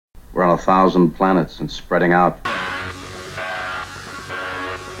We're on 1,000 planets and spreading out.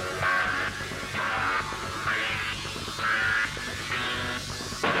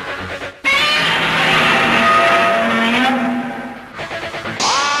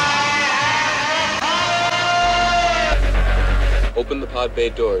 Open the pod bay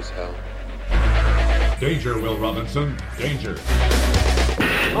doors, Hal. Danger, Will Robinson. Danger.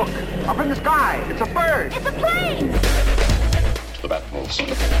 Look, up in the sky. It's a bird. It's a plane. To the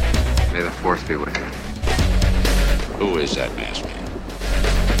Batmobiles. May the Force be with you. Who is that masked man?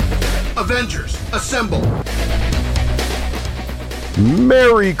 Avengers, assemble.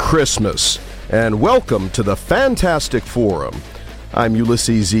 Merry Christmas, and welcome to the Fantastic Forum. I'm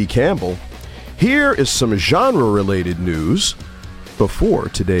Ulysses Z. Campbell. Here is some genre-related news before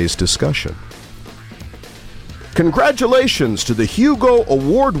today's discussion. Congratulations to the Hugo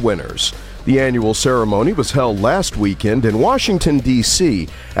Award winners. The annual ceremony was held last weekend in Washington, D.C.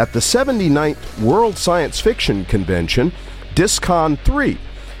 at the 79th World Science Fiction Convention, DisCon 3,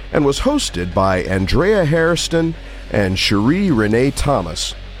 and was hosted by Andrea Hairston and Cherie Renee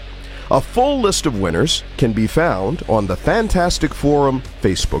Thomas. A full list of winners can be found on the Fantastic Forum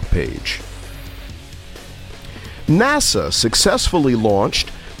Facebook page. NASA successfully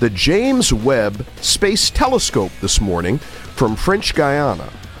launched the James Webb Space Telescope this morning from French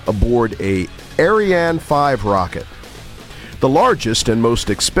Guiana aboard a Ariane 5 rocket. The largest and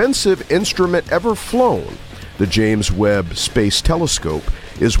most expensive instrument ever flown, the James Webb Space Telescope,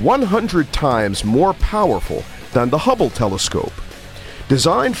 is 100 times more powerful than the Hubble telescope.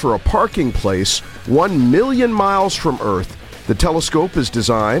 Designed for a parking place 1 million miles from Earth, the telescope is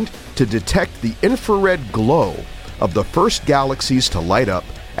designed to detect the infrared glow of the first galaxies to light up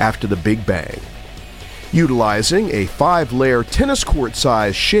after the Big Bang. Utilizing a 5-layer tennis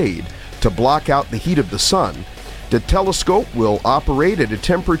court-sized shade to block out the heat of the sun, the telescope will operate at a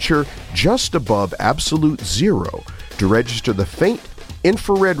temperature just above absolute zero to register the faint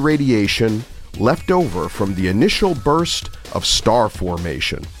infrared radiation left over from the initial burst of star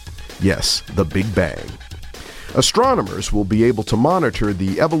formation. Yes, the Big Bang. Astronomers will be able to monitor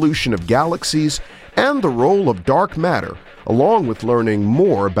the evolution of galaxies and the role of dark matter, along with learning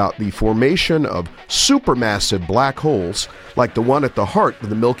more about the formation of supermassive black holes like the one at the heart of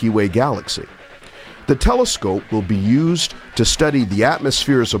the Milky Way galaxy. The telescope will be used to study the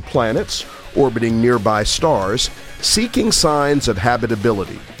atmospheres of planets orbiting nearby stars, seeking signs of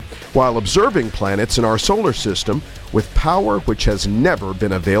habitability, while observing planets in our solar system with power which has never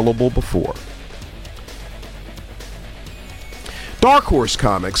been available before. Dark Horse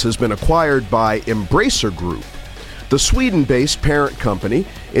Comics has been acquired by Embracer Group. The Sweden-based parent company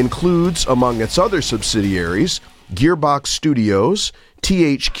includes, among its other subsidiaries, Gearbox Studios,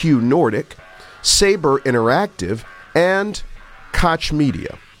 THQ Nordic, Saber Interactive, and Koch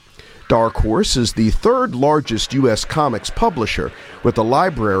Media. Dark Horse is the third largest U.S. comics publisher with a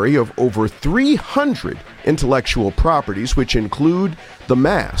library of over 300 intellectual properties, which include The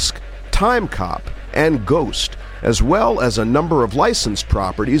Mask, Time Cop, and Ghost, as well as a number of licensed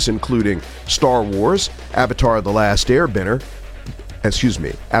properties including Star Wars, Avatar: The Last Airbender,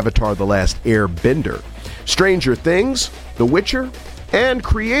 Stranger Things, The Witcher, and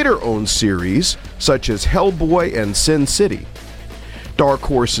creator-owned series such as Hellboy and Sin City. Dark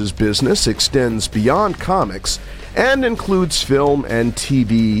Horse's business extends beyond comics and includes film and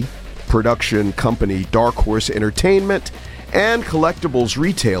TV production company Dark Horse Entertainment and collectibles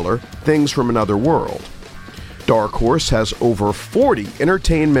retailer Things from Another World. Dark Horse has over 40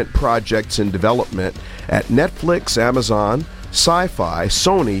 entertainment projects in development at Netflix, Amazon, Sci-Fi,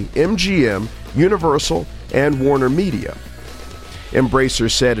 Sony, MGM, Universal, and Warner Media. Embracer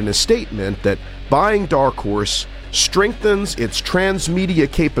said in a statement that buying Dark Horse strengthens its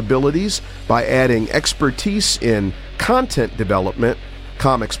transmedia capabilities by adding expertise in content development,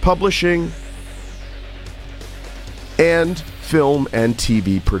 comics publishing, and film and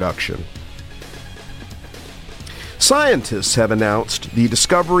TV production. Scientists have announced the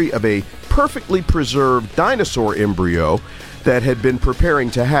discovery of a perfectly preserved dinosaur embryo that had been preparing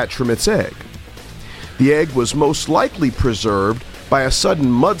to hatch from its egg. The egg was most likely preserved by a sudden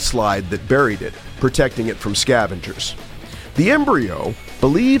mudslide that buried it, protecting it from scavengers. The embryo,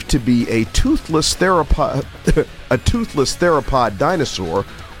 believed to be a toothless theropod dinosaur,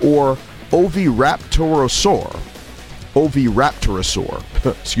 or Oviraptorosaur,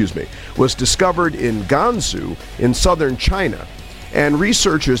 was discovered in Gansu in southern China, and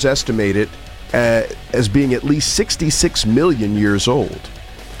researchers estimate it as being at least 66 million years old.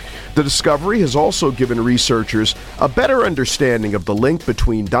 The discovery has also given researchers a better understanding of the link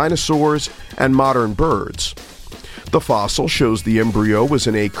between dinosaurs and modern birds. The fossil shows the embryo was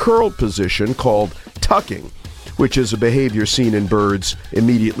in a curled position called tucking, which is a behavior seen in birds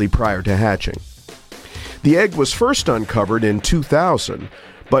immediately prior to hatching. The egg was first uncovered in 2000,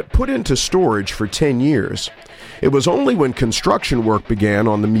 but put into storage for 10 years. It was only when construction work began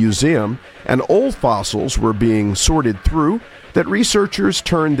on the museum and old fossils were being sorted through that researchers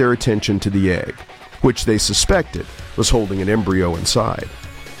turned their attention to the egg, which they suspected was holding an embryo inside.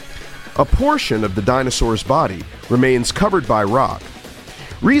 A portion of the dinosaur's body remains covered by rock.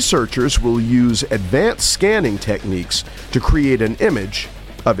 Researchers will use advanced scanning techniques to create an image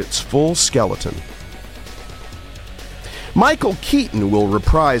of its full skeleton. Michael Keaton will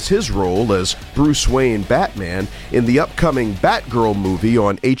reprise his role as Bruce Wayne Batman in the upcoming Batgirl movie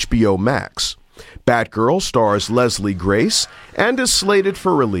on HBO Max. Batgirl stars Leslie Grace and is slated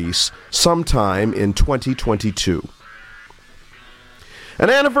for release sometime in 2022. An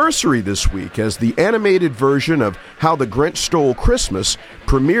anniversary this week as the animated version of How the Grinch Stole Christmas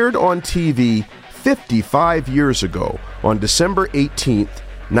premiered on TV 55 years ago on December 18th,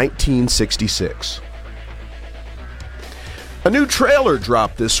 1966. A new trailer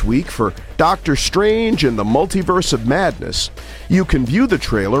dropped this week for Doctor Strange in the Multiverse of Madness. You can view the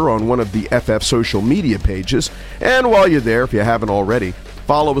trailer on one of the FF social media pages, and while you're there, if you haven't already,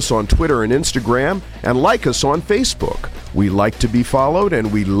 follow us on Twitter and Instagram, and like us on Facebook. We like to be followed,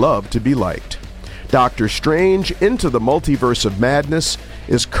 and we love to be liked. Doctor Strange Into the Multiverse of Madness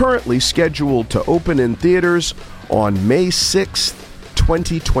is currently scheduled to open in theaters on May 6th,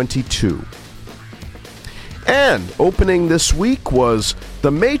 2022. And opening this week was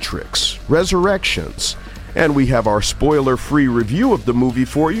The Matrix Resurrections. And we have our spoiler-free review of the movie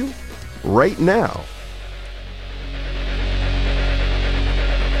for you right now.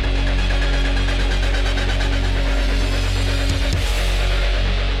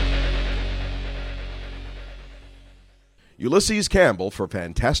 Ulysses Campbell for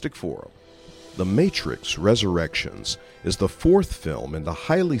Fantastic Forum. The Matrix Resurrections is the fourth film in the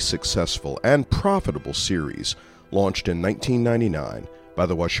highly successful and profitable series launched in 1999 by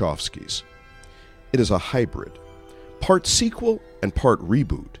the Wachowskis. It is a hybrid, part sequel and part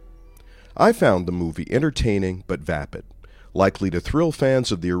reboot. I found the movie entertaining but vapid, likely to thrill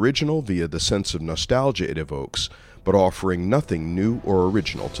fans of the original via the sense of nostalgia it evokes, but offering nothing new or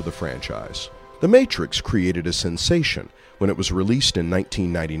original to the franchise. The Matrix created a sensation when it was released in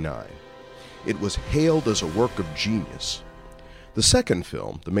 1999. It was hailed as a work of genius. The second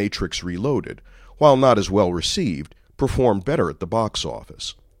film, The Matrix Reloaded, while not as well received, performed better at the box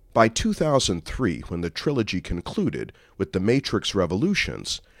office. By 2003, when the trilogy concluded with The Matrix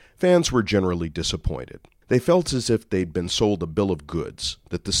Revolutions, fans were generally disappointed. They felt as if they'd been sold a bill of goods,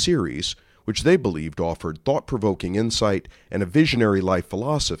 that the series, which they believed offered thought-provoking insight and a visionary life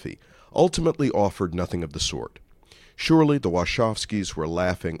philosophy, ultimately offered nothing of the sort. Surely the Wachowskis were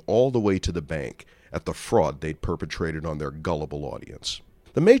laughing all the way to the bank at the fraud they'd perpetrated on their gullible audience.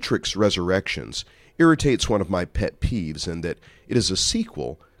 The Matrix Resurrections irritates one of my pet peeves in that it is a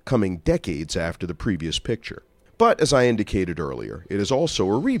sequel coming decades after the previous picture. But, as I indicated earlier, it is also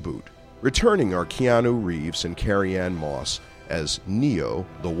a reboot, returning our Keanu Reeves and Carrie-Anne Moss as Neo,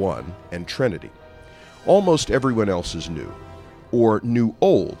 the One, and Trinity. Almost everyone else is new, or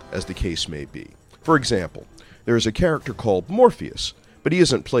new-old, as the case may be. For example, there is a character called Morpheus, but he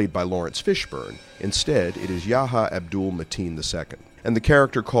isn't played by Lawrence Fishburne. Instead, it is Yahya Abdul-Mateen II. And the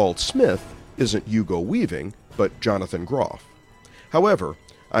character called Smith isn't Hugo Weaving, but Jonathan Groff. However,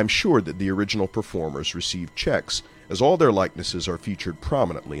 I'm sure that the original performers received checks, as all their likenesses are featured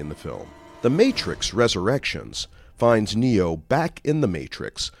prominently in the film. The Matrix Resurrections finds Neo back in the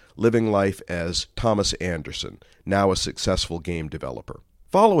Matrix, living life as Thomas Anderson, now a successful game developer.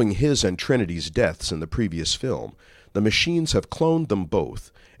 Following his and Trinity's deaths in the previous film, the machines have cloned them both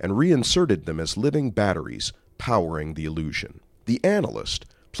and reinserted them as living batteries powering the illusion. The Analyst,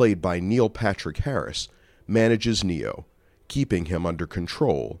 played by Neil Patrick Harris, manages Neo, keeping him under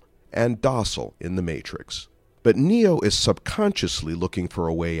control and docile in the Matrix. But Neo is subconsciously looking for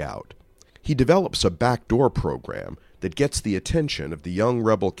a way out. He develops a backdoor program that gets the attention of the young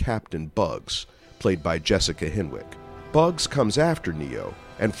rebel Captain Bugs, played by Jessica Henwick. Bugs comes after Neo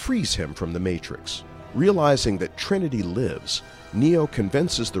and frees him from the Matrix. Realizing that Trinity lives, Neo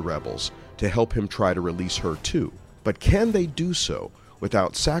convinces the rebels to help him try to release her too. But can they do so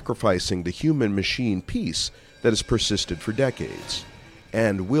without sacrificing the human-machine peace that has persisted for decades?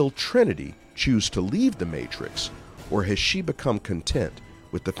 And will Trinity choose to leave the Matrix, or has she become content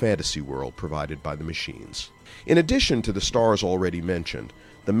with the fantasy world provided by the machines? In addition to the stars already mentioned,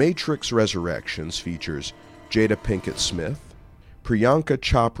 The Matrix Resurrections features Jada Pinkett Smith, Priyanka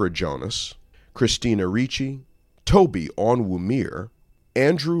Chopra Jonas, Christina Ricci, Toby Onwumere,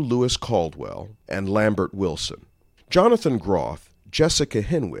 Andrew Lewis Caldwell, and Lambert Wilson. Jonathan Groff, Jessica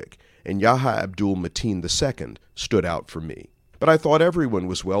Henwick, and Yahya Abdul-Mateen II stood out for me. But I thought everyone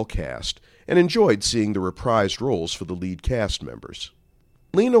was well cast and enjoyed seeing the reprised roles for the lead cast members.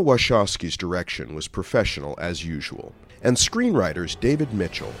 Lena Wachowski's direction was professional as usual, and screenwriters David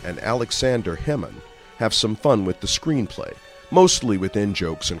Mitchell and Alexander Hemon have some fun with the screenplay, mostly with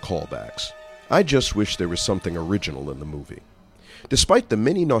in-jokes and callbacks. I just wish there was something original in the movie. Despite the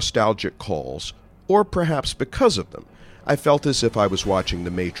many nostalgic calls, or perhaps because of them, I felt as if I was watching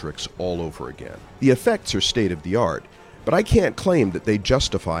The Matrix all over again. The effects are state-of-the-art, but I can't claim that they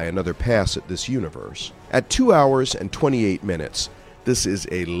justify another pass at this universe. At 2 hours and 28 minutes, this is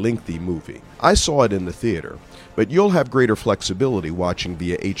a lengthy movie. I saw it in the theater, but you'll have greater flexibility watching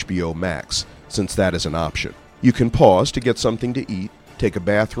via HBO Max, since that is an option. You can pause to get something to eat, take a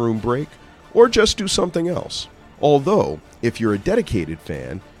bathroom break, or just do something else. Although, if you're a dedicated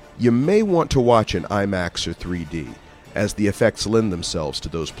fan, you may want to watch in IMAX or 3D, as the effects lend themselves to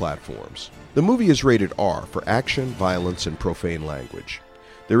those platforms. The movie is rated R for action, violence, and profane language.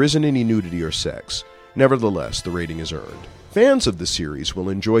 There isn't any nudity or sex. Nevertheless, the rating is earned. Fans of the series will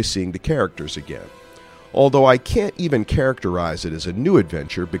enjoy seeing the characters again, although I can't even characterize it as a new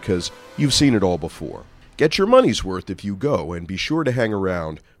adventure because you've seen it all before. Get your money's worth if you go, and be sure to hang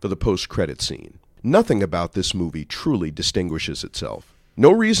around for the post-credit scene. Nothing about this movie truly distinguishes itself.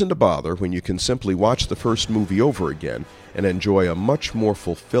 No reason to bother when you can simply watch the first movie over again and enjoy a much more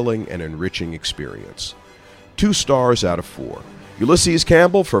fulfilling and enriching experience. 2 stars out of 4. Ulysses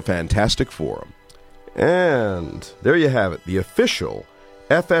Campbell for Fantastic Forum. And there you have it, the official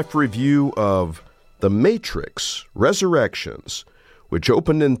FF review of The Matrix Resurrections, which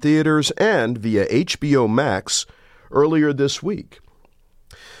opened in theaters and via HBO Max earlier this week.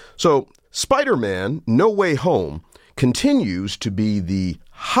 So, Spider-Man No Way Home continues to be the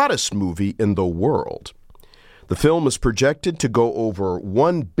hottest movie in the world. The film is projected to go over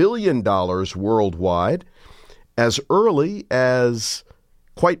 $1 billion worldwide as early as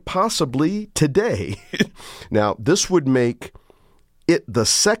quite possibly today. Now, this would make it the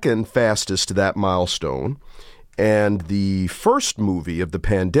second fastest to that milestone and the first movie of the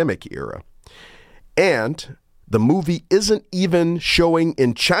pandemic era. And the movie isn't even showing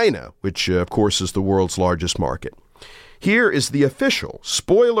in China, which, of course, is the world's largest market. Here is the official,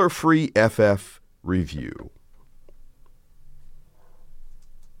 spoiler-free FF review.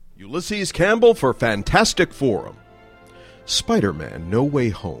 Ulysses Campbell for Fantastic Forum. Spider-Man No Way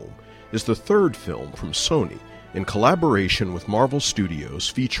Home is the third film from Sony in collaboration with Marvel Studios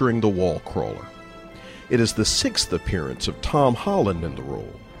featuring the Wall Crawler. It is the 6th appearance of Tom Holland in the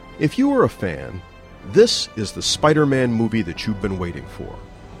role. If you are a fan, this is the Spider-Man movie that you've been waiting for.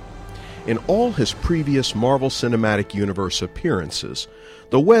 In all his previous Marvel Cinematic Universe appearances,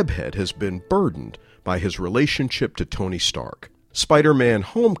 the webhead has been burdened by his relationship to Tony Stark. Spider-Man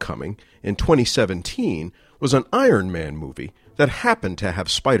Homecoming in 2017 was an Iron Man movie that happened to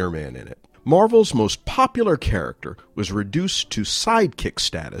have Spider-Man in it. Marvel's most popular character was reduced to sidekick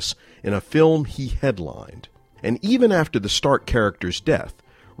status in a film he headlined. And even after the Stark character's death,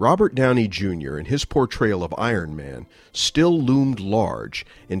 Robert Downey Jr. and his portrayal of Iron Man still loomed large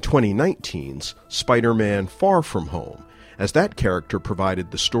in 2019's Spider-Man Far From Home, as that character provided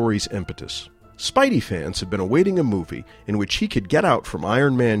the story's impetus. Spidey fans have been awaiting a movie in which he could get out from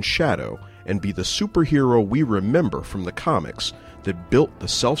Iron Man's shadow and be the superhero we remember from the comics that built the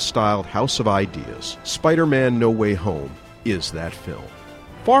self-styled House of Ideas. Spider-Man No Way Home is that film.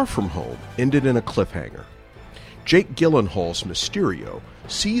 Far From Home ended in a cliffhanger. Jake Gyllenhaal's Mysterio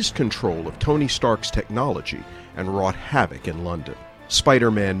seized control of Tony Stark's technology and wrought havoc in London.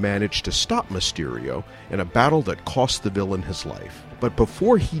 Spider-Man managed to stop Mysterio in a battle that cost the villain his life. But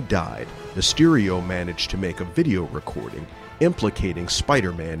before he died, Mysterio managed to make a video recording implicating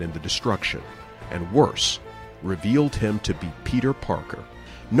Spider-Man in the destruction, and worse, revealed him to be Peter Parker.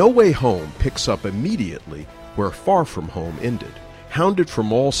 No Way Home picks up immediately where Far From Home ended. Hounded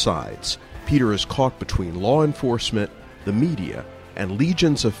from all sides, Peter is caught between law enforcement, the media, and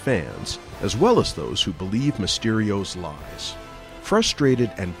legions of fans, as well as those who believe Mysterio's lies.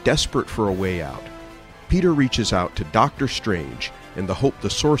 Frustrated and desperate for a way out, Peter reaches out to Doctor Strange in the hope the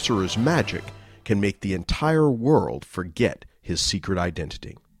sorcerer's magic can make the entire world forget his secret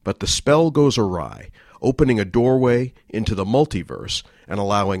identity. But the spell goes awry, opening a doorway into the multiverse and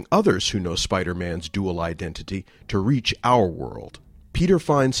allowing others who know Spider-Man's dual identity to reach our world. Peter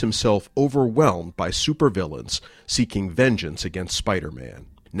finds himself overwhelmed by supervillains seeking vengeance against Spider-Man.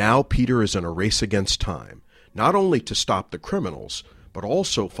 Now Peter is in a race against time, not only to stop the criminals, but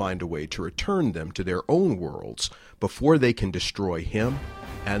also find a way to return them to their own worlds before they can destroy him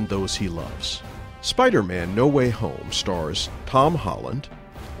and those he loves. Spider-Man No Way Home stars Tom Holland,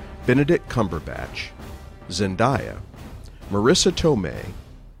 Benedict Cumberbatch, Zendaya, Marissa Tomei,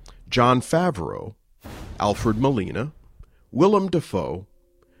 Jon Favreau, Alfred Molina, Willem Dafoe,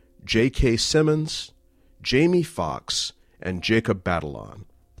 J.K. Simmons, Jamie Foxx, and Jacob Batalon.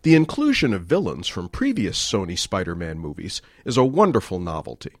 The inclusion of villains from previous Sony Spider-Man movies is a wonderful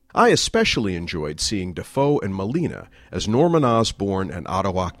novelty. I especially enjoyed seeing Dafoe and Molina as Norman Osborn and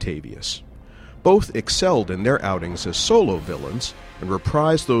Otto Octavius. Both excelled in their outings as solo villains and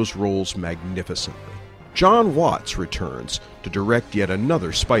reprised those roles magnificently. John Watts returns to direct yet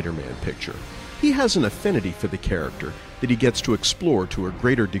another Spider-Man picture. He has an affinity for the character that he gets to explore to a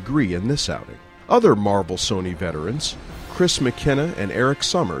greater degree in this outing. Other Marvel Sony veterans, Chris McKenna and Eric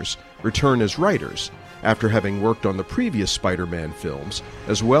Summers, return as writers after having worked on the previous Spider-Man films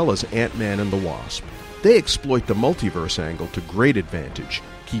as well as Ant-Man and the Wasp. They exploit the multiverse angle to great advantage,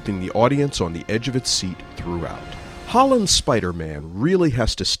 keeping the audience on the edge of its seat throughout. Holland's Spider-Man really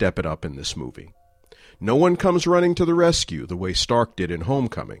has to step it up in this movie. No one comes running to the rescue the way Stark did in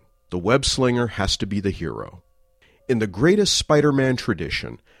Homecoming. The web-slinger has to be the hero. In the greatest Spider-Man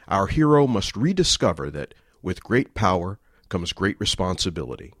tradition, our hero must rediscover that, with great power, comes great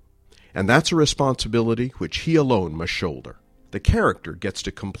responsibility. And that's a responsibility which he alone must shoulder. The character gets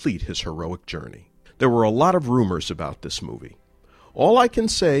to complete his heroic journey. There were a lot of rumors about this movie. All I can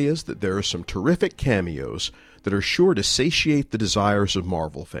say is that there are some terrific cameos that are sure to satiate the desires of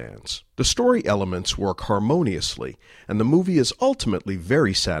Marvel fans. The story elements work harmoniously, and the movie is ultimately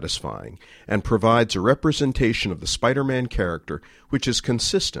very satisfying and provides a representation of the Spider-Man character which is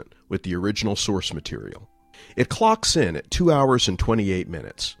consistent with the original source material. It clocks in at 2 hours and 28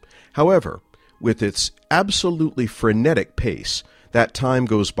 minutes. However, with its absolutely frenetic pace, that time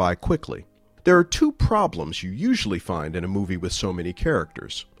goes by quickly. There are two problems you usually find in a movie with so many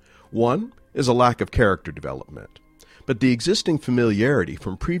characters. One is a lack of character development, but the existing familiarity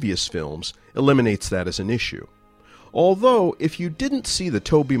from previous films eliminates that as an issue. Although, if you didn't see the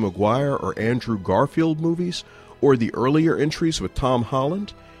Tobey Maguire or Andrew Garfield movies, or the earlier entries with Tom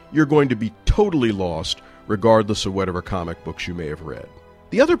Holland, you're going to be totally lost regardless of whatever comic books you may have read.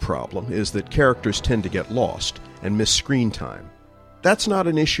 The other problem is that characters tend to get lost and miss screen time. That's not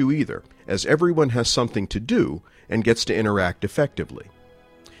an issue either, as everyone has something to do and gets to interact effectively.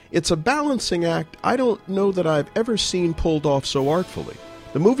 It's a balancing act I don't know that I've ever seen pulled off so artfully.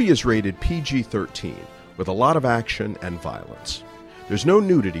 The movie is rated PG-13, with a lot of action and violence. There's no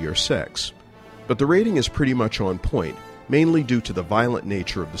nudity or sex, but the rating is pretty much on point, mainly due to the violent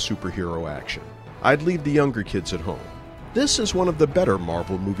nature of the superhero action. I'd leave the younger kids at home. This is one of the better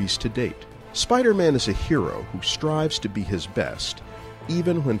Marvel movies to date. Spider-Man is a hero who strives to be his best,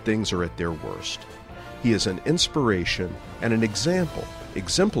 even when things are at their worst. He is an inspiration and an example,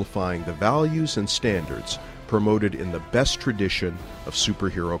 exemplifying the values and standards promoted in the best tradition of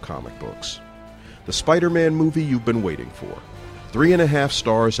superhero comic books. The Spider-Man movie you've been waiting for. 3.5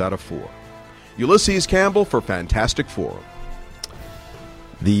 stars out of 4. Ulysses Campbell for Fantastic Forum.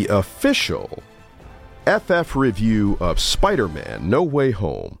 The official FF review of Spider-Man No Way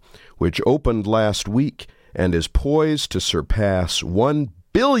Home, which opened last week and is poised to surpass $1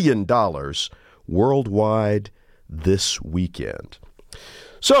 billion worldwide this weekend.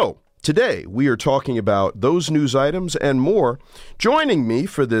 So, today we are talking about those news items and more. Joining me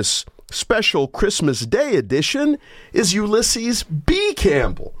for this special Christmas Day edition is Ulysses B.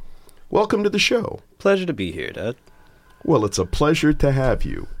 Campbell. Welcome to the show. Pleasure to be here, Dad. Well, it's a pleasure to have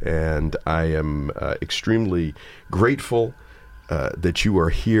you, and I am extremely grateful that you are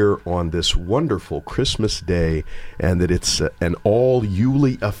here on this wonderful Christmas day and that it's an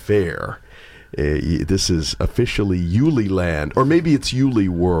all-Yuli affair. This is officially Yuli land, or maybe it's Yuli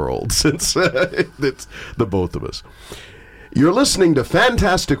world, since it's the both of us. You're listening to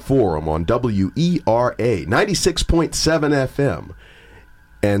Fantastic Forum on WERA 96.7 FM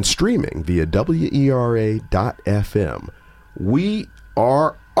and streaming via WERA.FM. We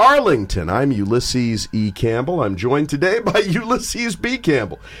are Arlington. I'm Ulysses E. Campbell. I'm joined today by Ulysses B.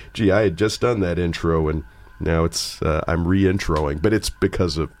 Campbell. Gee, I had just done that intro, and now I'm re-introing, but it's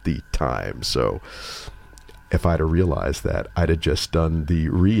because of the time. So if I'd have realized that, I'd have just done the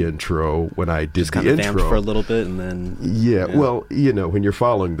re-intro when I did just the intro. Vamped for a little bit, and then... Yeah, well, when you're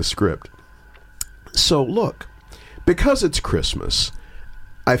following the script. So look, because it's Christmas,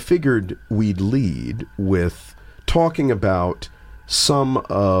 I figured we'd lead with talking about some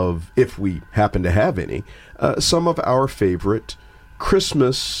of, if we happen to have any, some of our favorite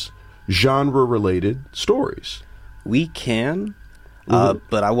Christmas genre-related stories. We can.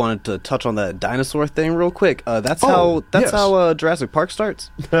 But I wanted to touch on that dinosaur thing real quick. That's yes. how Jurassic Park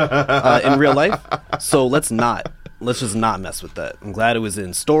starts in real life. So let's just not mess with that. I'm glad it was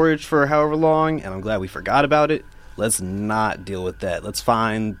in storage for however long, and I'm glad we forgot about it. Let's not deal with that. Let's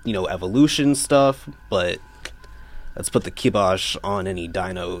find, evolution stuff, but let's put the kibosh on any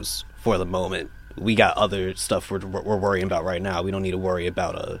dinos for the moment. We got other stuff we're worrying about right now. We don't need to worry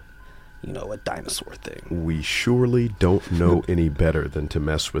about a dinosaur thing. We surely don't know any better than to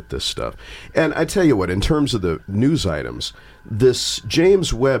mess with this stuff. And I tell you what, in terms of the news items, this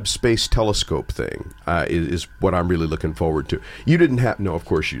James Webb Space Telescope thing is what I'm really looking forward to. You didn't have... No, of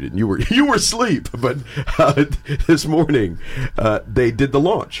course you didn't. You were asleep. But this morning, they did the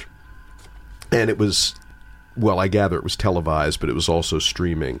launch. And it was... Well, I gather it was televised, but it was also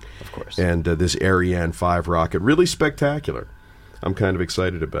streaming. Of course. And this Ariane 5 rocket, really spectacular. I'm kind of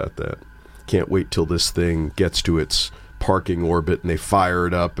excited about that. Can't wait till this thing gets to its parking orbit and they fire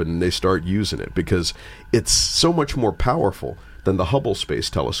it up and they start using it, because it's so much more powerful than the Hubble Space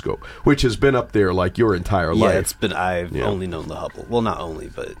Telescope, which has been up there like your entire life. I've only known the Hubble. Well, not only,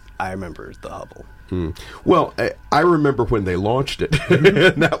 but I remember the Hubble. Well, I remember when they launched it,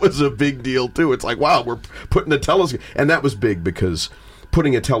 and that was a big deal too. It's like, wow, we're putting a telescope, and that was big because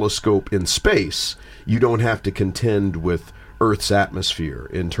putting a telescope in space, you don't have to contend with Earth's atmosphere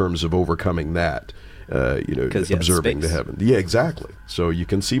in terms of overcoming that, observing the heavens. Yeah, exactly. So you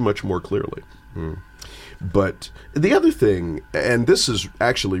can see much more clearly. But the other thing, and this is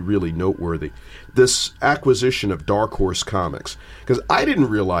actually really noteworthy, this acquisition of Dark Horse Comics, because I didn't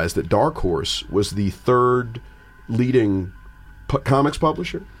realize that Dark Horse was the third leading comics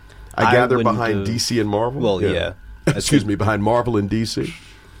publisher. I gather behind DC and Marvel. Well, yeah. Excuse me, behind Marvel and DC.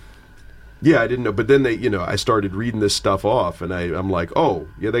 Yeah, I didn't know. But then I started reading this stuff off, and I'm like, oh,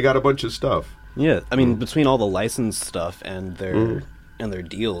 yeah, they got a bunch of stuff. Yeah, I mean, between all the licensed stuff and their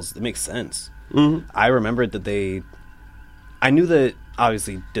deals, it makes sense. I remembered that I knew that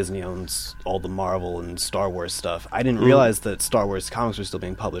obviously Disney owns all the Marvel and Star Wars stuff. I didn't realize that Star Wars comics were still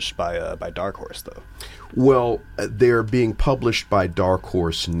being published by Dark Horse, though. Well, they're being published by Dark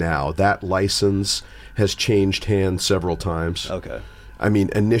Horse now. That license has changed hands several times. Okay. I mean,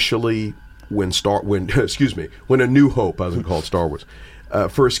 initially, when A New Hope, I wasn't called Star Wars,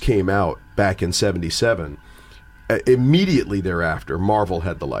 first came out back in '77. Immediately thereafter, Marvel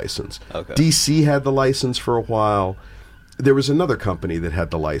had the license. Okay. DC had the license for a while. There was another company that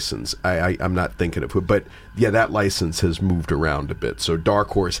had the license. I'm not thinking of who, but yeah, that license has moved around a bit. So Dark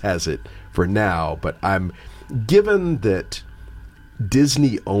Horse has it for now, but given that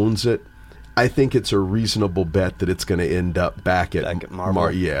Disney owns it, I think it's a reasonable bet that it's going to end up back at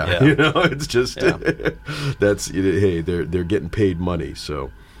Marvel. Yeah. It's just that's hey, they're getting paid money,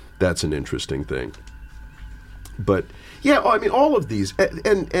 so that's an interesting thing. But yeah, I mean, all of these,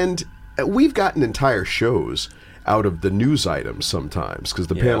 and we've gotten entire shows out of the news items sometimes because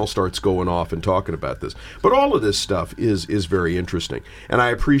the panel starts going off and talking about this. But all of this stuff is very interesting, and I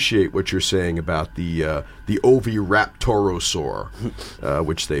appreciate what you're saying about the Oviraptorosaur,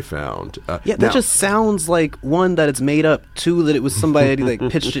 which they found. That just sounds like one that it's made up. Two, that it was somebody like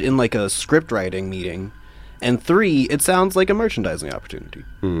pitched it in like a script writing meeting, and three, it sounds like a merchandising opportunity.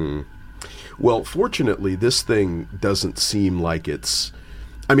 Well, fortunately, this thing doesn't seem like it's...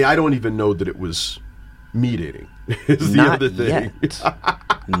 I mean, I don't even know that it was meat-eating, is the other thing.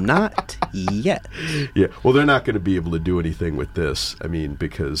 Not yet. Yeah, well, they're not going to be able to do anything with this, I mean,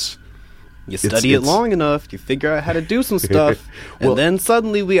 because... You study it long enough, you figure out how to do some stuff, and then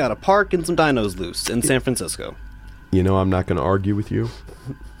suddenly we got a park and some dinos loose in San Francisco. You know, I'm not going to argue with you,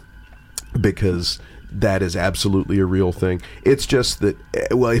 because... that is absolutely a real thing. It's just that,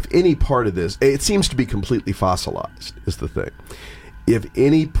 well, if any part of this, it seems to be completely fossilized, is the thing. If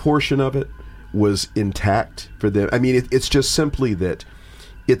any portion of it was intact for them, I mean, it's just simply that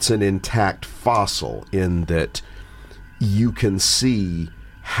it's an intact fossil in that you can see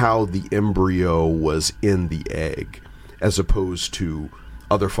how the embryo was in the egg, as opposed to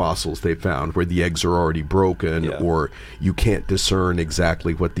other fossils they found where the eggs are already broken or you can't discern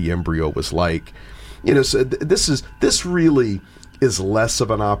exactly what the embryo was like. You know, so this really is less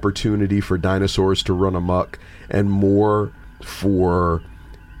of an opportunity for dinosaurs to run amok and more for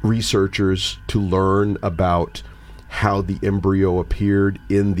researchers to learn about how the embryo appeared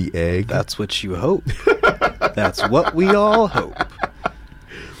in the egg. That's what you hope. That's what we all hope.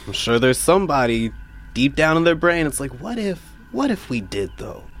 I'm sure there's somebody deep down in their brain, it's like, what if we did,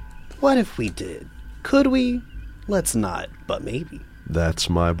 though? What if we did? Could we? Let's not, but maybe. That's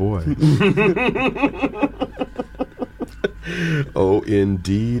my boy. Oh,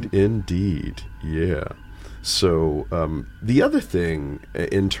 indeed. Yeah. So the other thing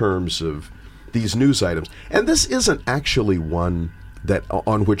in terms of these news items, and this isn't actually one that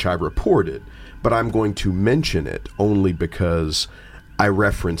on which I reported, but I'm going to mention it only because I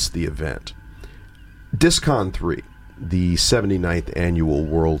referenced the event. DISCON 3, the 79th Annual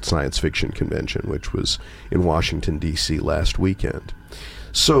World Science Fiction Convention, which was in Washington, D.C. last weekend.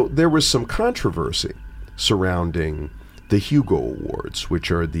 So there was some controversy surrounding the Hugo Awards,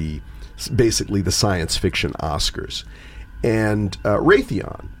 which are basically the science fiction Oscars. And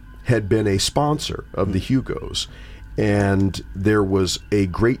Raytheon had been a sponsor of the Hugos, and there was a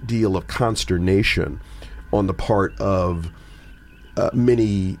great deal of consternation on the part of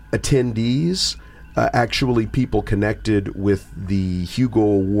many attendees, actually people connected with the Hugo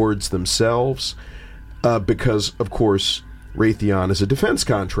Awards themselves, because, of course, Raytheon is a defense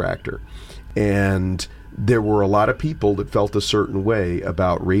contractor, and there were a lot of people that felt a certain way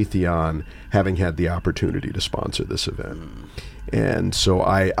about Raytheon having had the opportunity to sponsor this event. And so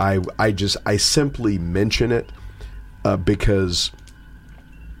I simply mention it because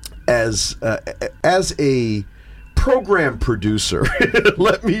as a program producer,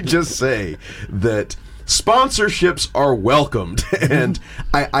 let me just say that sponsorships are welcomed, and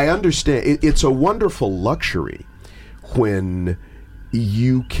I understand it's a wonderful luxury when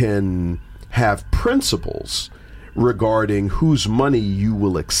you can have principles regarding whose money you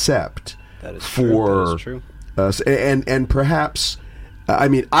will accept for us, and perhaps, I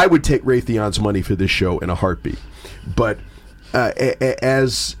mean, I would take Raytheon's money for this show in a heartbeat, but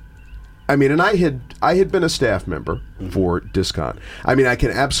and I had been a staff member for DISCON. I mean, I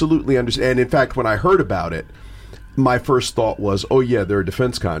can absolutely understand. And in fact, when I heard about it, my first thought was, oh yeah, they're a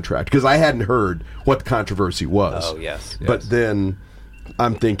defense contract, because I hadn't heard what the controversy was. Oh yes. But then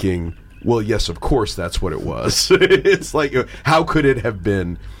I'm thinking, well, yes, of course that's what it was. It's like, how could it have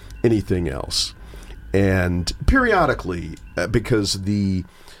been anything else? And periodically, because the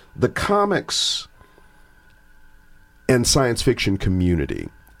comics and science fiction community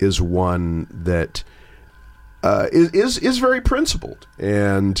is one that is very principled,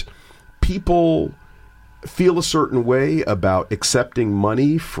 and people feel a certain way about accepting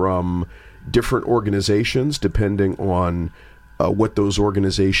money from different organizations depending on what those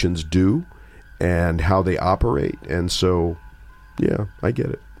organizations do and how they operate. And so, yeah, I get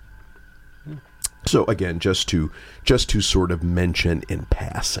it. So again, just to sort of mention in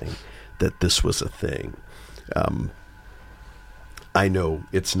passing that this was a thing. I know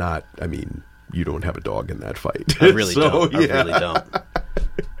it's not, I mean, you don't have a dog in that fight. I really don't. I really don't. But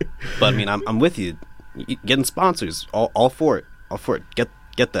I mean, I'm with you. Getting sponsors, all for it. All for it. Get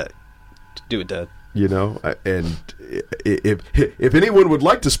that. Do it, Dad. You know, and if anyone would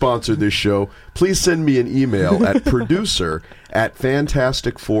like to sponsor this show, please send me an email at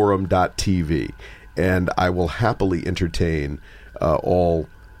producer@fantasticforum.tv, and I will happily entertain all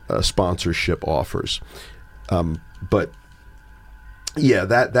sponsorship offers. But yeah,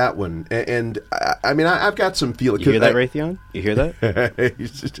 that one, and I mean, I've got some feeling. You hear that, Raytheon? You hear that?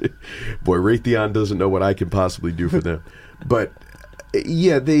 Boy, Raytheon doesn't know what I can possibly do for them, but.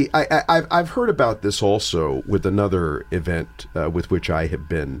 Yeah, I've heard about this also with another event with which I have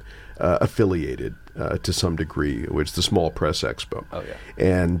been affiliated to some degree, which is the Small Press Expo. Oh yeah,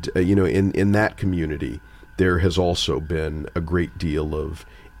 and you know, in that community, there has also been a great deal of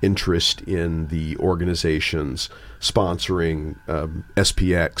interest in the organizations sponsoring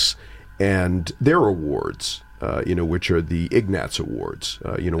SPX and their awards. You know, which are the Ignatz Awards.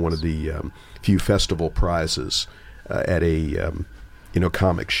 You know, one of the few festival prizes at a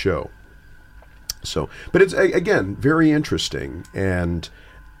comic show. So, but it's again very interesting, and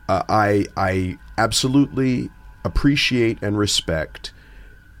I absolutely appreciate and respect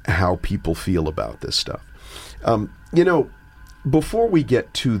how people feel about this stuff. You know, before we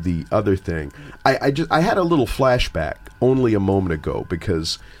get to the other thing, I had a little flashback only a moment ago,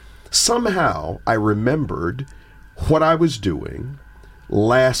 because somehow I remembered what I was doing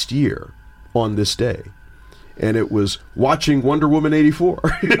last year on this day. And it was watching Wonder Woman 84.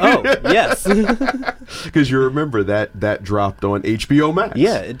 Oh, yes. Because you remember that dropped on HBO Max.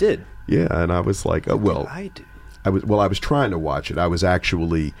 Yeah, it did. Yeah, and I was like, well, I do. I was trying to watch it. I was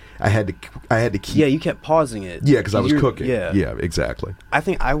actually, I had to keep. Yeah, you kept pausing it. Yeah, because I was cooking. Yeah, exactly. I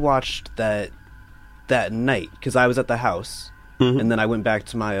think I watched that night because I was at the house, and then I went back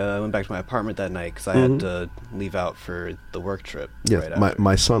to my apartment that night because I had to leave out for the work trip. Yeah, right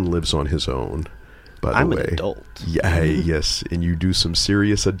my son lives on his own. By the I'm way. An adult. Yeah, yes, and you do some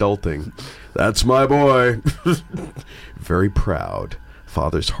serious adulting. That's my boy. Very proud.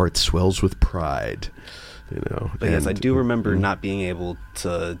 Father's heart swells with pride. You know. But yes, I do remember not being able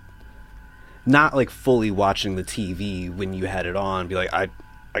to. not like fully watching the TV when you had it on, be like, I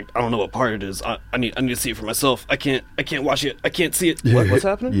don't know what part it is. I need to see it for myself. I can't watch it. I can't see it. What's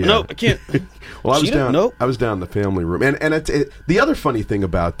happening? Yeah. No, I can't. Well, I was down. Nope. I was down in the family room, and the other funny thing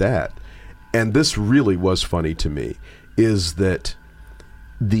about that, and this really was funny to me, is that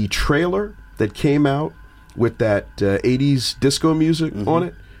the trailer that came out with that 80s disco music on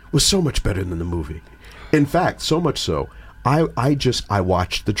it was so much better than the movie. In fact, so much so, I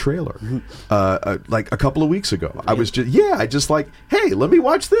watched the trailer like a couple of weeks ago. I was just like, hey, let me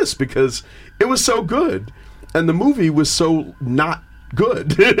watch this because it was so good, and the movie was so not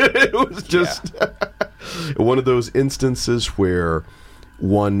good. It was just one of those instances where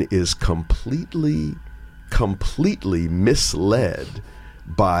one is completely misled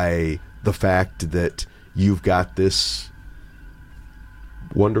by the fact that you've got this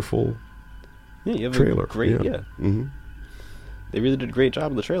wonderful you have trailer. A great, yeah. Mm-hmm. They really did a great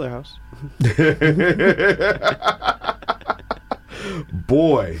job of the trailer house.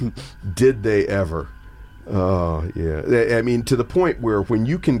 Boy, did they ever. Oh, yeah. I mean, to the point where when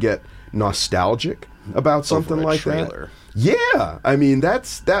you can get nostalgic about something Over a like trailer. that. Yeah. I mean,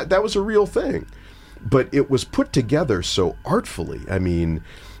 that was a real thing. But it was put together so artfully. I mean,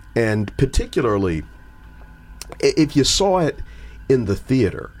 and particularly if you saw it in the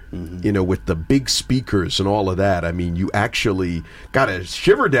theater, with the big speakers and all of that, I mean, you actually got a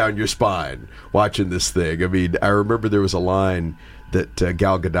shiver down your spine watching this thing. I mean, I remember there was a line that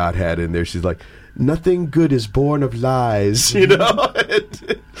Gal Gadot had in there. She's like, "Nothing good is born of lies," In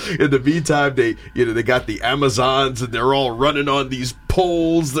the meantime, they got the Amazons and they're all running on these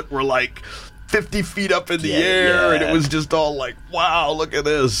poles that were like 50 feet up in the air, and it was just all like, wow, look at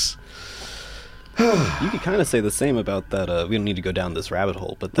this. You could kind of say the same about that. We don't need to go down this rabbit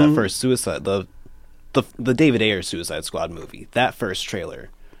hole, but that first Suicide, the David Ayer Suicide Squad movie, that first trailer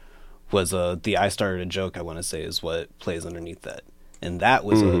was the "I Started a Joke," I want to say, is what plays underneath that, and that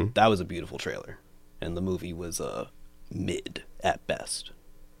was a beautiful trailer, and the movie was mid at best.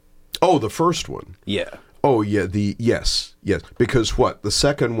 Oh, the first one. Yeah. Oh yeah. Yes. Because the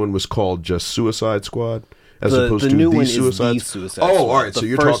second one was called just Suicide Squad. As opposed to new the one Suicide is the Suicide Squad. Squad. Oh, all right. So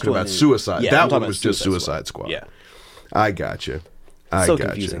you're talking about Suicide. Yeah, that one was just Suicide Squad. Yeah. I got you. So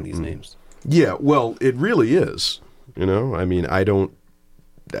confusing, these names. Yeah, well, it really is. I mean, I don't...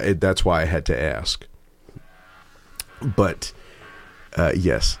 that's why I had to ask. But,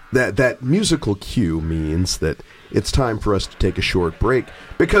 yes, that musical cue means that it's time for us to take a short break.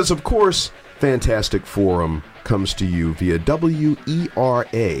 Because, of course, Fantastic Forum comes to you via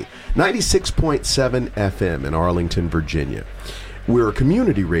WERA 96.7 FM in Arlington, Virginia. We're a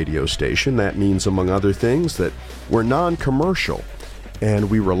community radio station. That means, among other things, that we're non-commercial, and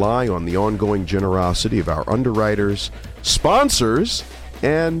we rely on the ongoing generosity of our underwriters, sponsors,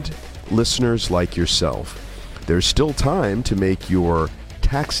 and listeners like yourself. There's still time to make your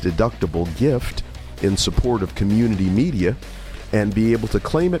tax-deductible gift in support of community media and be able to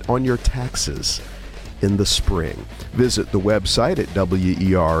claim it on your taxes in the spring. Visit the website at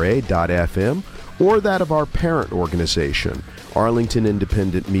WERA.FM or that of our parent organization, Arlington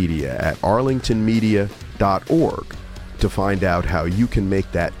Independent Media, at arlingtonmedia.org to find out how you can make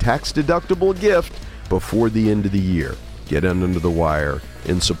that tax-deductible gift before the end of the year. Get in under the wire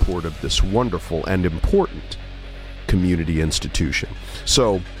in support of this wonderful and important community institution.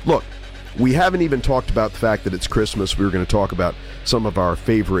 So, look, we haven't even talked about the fact that it's Christmas. We were going to talk about some of our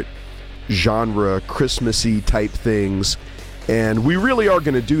favorite genre Christmassy type things, and we really are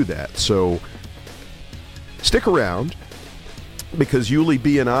going to do that. So stick around, because Yuli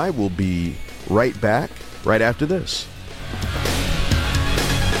B and I will be right back right after this.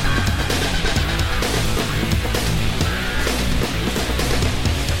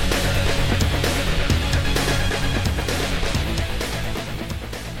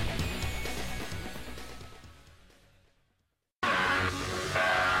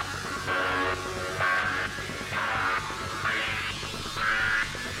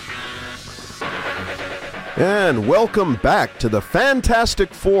 And welcome back to the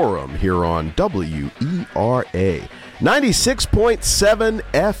Fantastic Forum here on WERA 96.7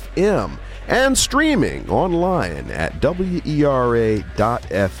 FM and streaming online at WERA.FM.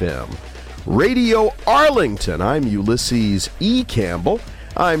 Radio Arlington, I'm Ulysses E. Campbell.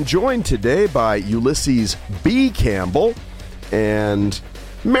 I'm joined today by Ulysses B. Campbell, and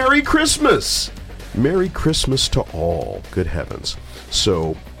Merry Christmas! Merry Christmas to all. Good heavens.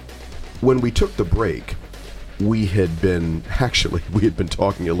 So, when we took the break, we had been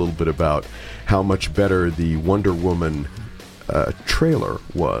talking a little bit about how much better the Wonder Woman trailer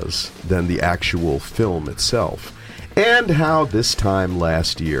was than the actual film itself, and how this time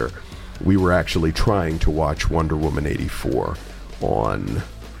last year we were actually trying to watch Wonder Woman 84 on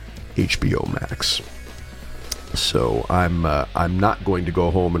HBO Max. So I'm not going to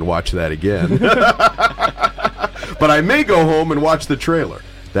go home and watch that again. But I may go home and watch the trailer.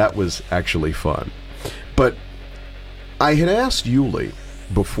 That was actually fun. But I had asked Yuli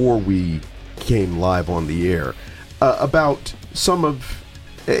before we came live on the air about some of,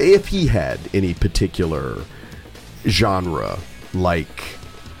 if he had any particular genre like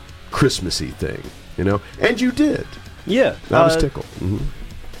Christmassy thing, you know, and you did. Yeah, I was tickled. Mm-hmm.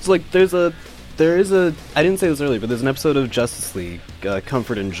 It's like there is a. I didn't say this earlier, but there's an episode of Justice League,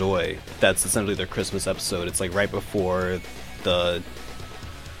 Comfort and Joy. That's essentially their Christmas episode. It's like right before the,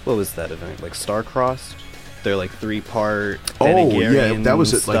 what was that event? Like Star-Crossed. They're like 3-part. Yeah, that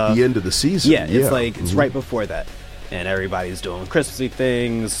was at like the end of the season. Yeah, it's like it's right before that, and everybody's doing Christmassy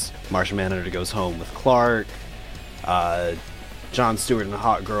things. Martian Manhunter goes home with Clark. Jon Stewart and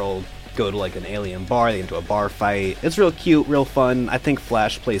Hot Girl go to like an alien bar. They get into a bar fight. It's real cute, real fun. I think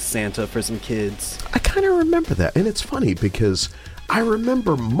Flash plays Santa for some kids. I kind of remember that, and it's funny because I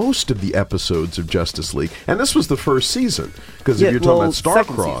remember most of the episodes of Justice League, and this was the first season. Because if you're talking about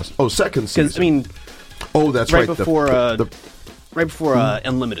Star-Crossed, second season. Because I mean, that's right right. Before right before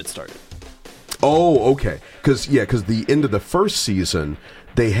Unlimited started. Oh, okay. Because the end of the first season,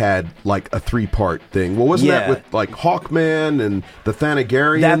 they had like a 3-part thing. Well, wasn't that with like Hawkman and the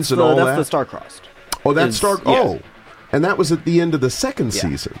Thanagarians and all that? That's the Star-Crossed. Oh, that's and that was at the end of the second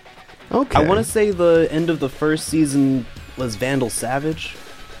season. Okay. I want to say the end of the first season was Vandal Savage.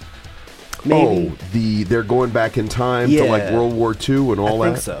 Maybe. Oh, they're going back in time to like World War II and all that?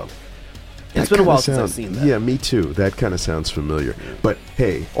 I think so. It's been a while since I've seen that. Yeah, me too. That kind of sounds familiar. But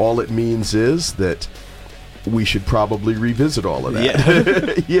hey, all it means is that we should probably revisit all of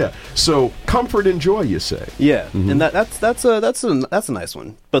that. Yeah. Yeah. So, Comfort and Joy, you say? Yeah, and that's a nice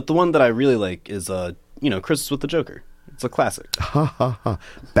one. But the one that I really like is Christmas with the Joker. It's a classic. Ha ha ha!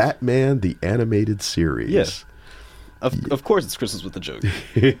 Batman the Animated Series. Yes. Of course, it's Christmas with the Joker.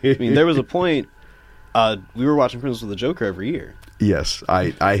 I mean, there was a point we were watching Christmas with the Joker every year. Yes,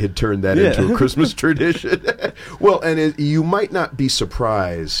 I had turned that into a Christmas tradition. Well, and you might not be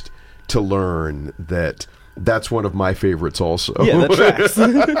surprised to learn that that's one of my favorites also. Yeah, that tracks.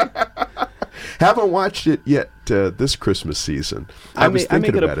 Haven't watched it yet this Christmas season. I make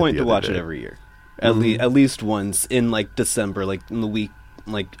it a point to watch it every year. At least once in like December, like in the week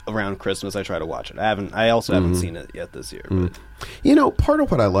like around Christmas, I try to watch it. I also haven't seen it yet this year. But. You know, part of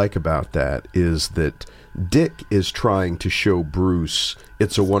what I like about that is that Dick is trying to show Bruce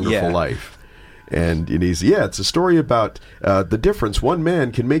It's a Wonderful Life. And it's a story about the difference one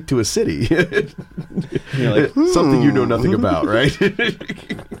man can make to a city. Something you know nothing about, right?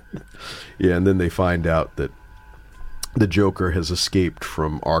 Yeah, and then they find out that the Joker has escaped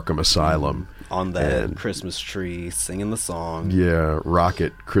from Arkham Asylum. On that Christmas tree, singing the song. Yeah,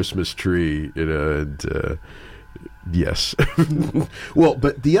 Rocket Christmas Tree. Yes. Well,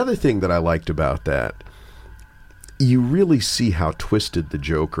 but the other thing that I liked about that, you really see how twisted the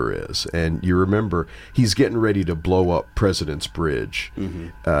Joker is. And you remember, he's getting ready to blow up President's Bridge.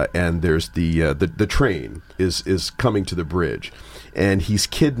 And there's the train is coming to the bridge. And he's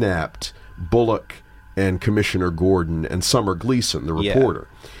kidnapped Bullock and Commissioner Gordon and Summer Gleason, the reporter.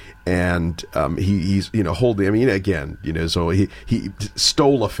 And he's holding. I mean, again, so he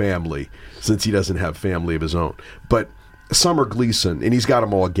stole a family since he doesn't have family of his own. But Summer Gleason, and he's got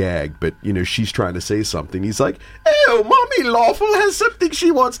them all gagged. But she's trying to say something. He's like, "Oh, Mommy Lawful has something she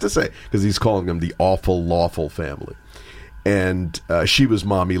wants to say," because he's calling them the awful lawful family. And she was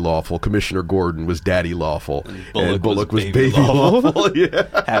Mommy Lawful. Commissioner Gordon was Daddy Lawful, and Bullock was Baby Lawful.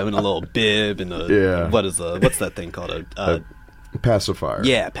 Yeah, having a little bib and what's that thing called? Pacifier.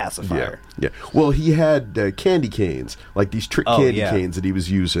 Yeah, pacifier. Yeah. Well, he had candy canes, like these trick candy canes that he was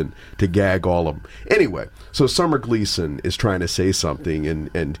using to gag all of them. Anyway, so Summer Gleason is trying to say something,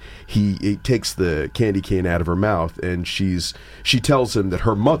 and he takes the candy cane out of her mouth, and she tells him that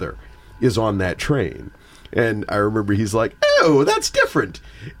her mother is on that train. And I remember he's like, "Oh, that's different,"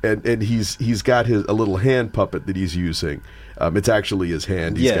 and he's got a little hand puppet that he's using. It's actually his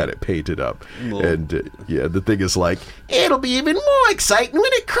hand. He's got it painted up. And the thing is like, "It'll be even more exciting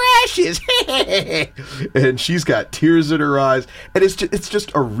when it crashes." And she's got tears in her eyes. And it's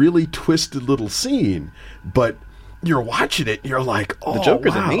just a really twisted little scene. But you're watching it and you're like, "Oh, the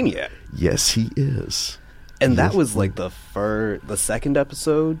Joker's wow. a maniac." Yes, he is. And that was like the second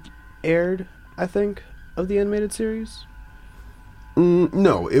episode aired, I think, of the animated series.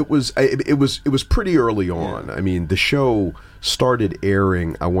 No, it was pretty early on. I mean, the show started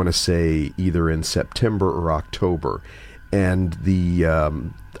airing, I want to say, either in September or October, and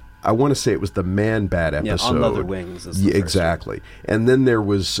I want to say it was the Man-Bat episode. On Leather Wings. Is the Yeah, first exactly. And then there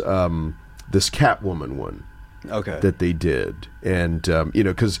was this Catwoman one Okay. that they did. And,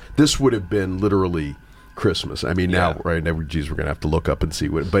 because this would have been literally Christmas. I mean, now, right now, geez, we're going to have to look up and see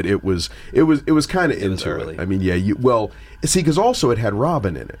what, but it was kind of into early. it. I mean, because also it had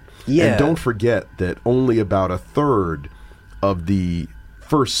Robin in it. Yeah. And don't forget that only about a third of the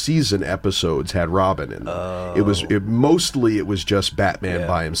first season episodes had Robin in them. Mostly it was just Batman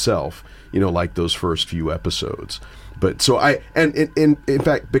by himself, like those first few episodes. But so in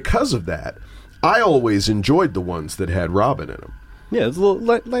fact, because of that, I always enjoyed the ones that had Robin in them. Yeah, it's a little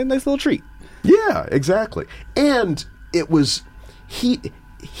nice little treat. Yeah, exactly. And it was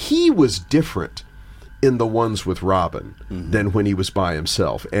he was different in the ones with Robin than when he was by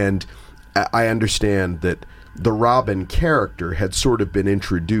himself. And I understand that the Robin character had sort of been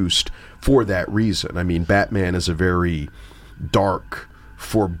introduced for that reason. I mean, Batman is a very dark,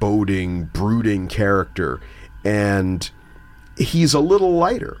 foreboding, brooding character, and he's a little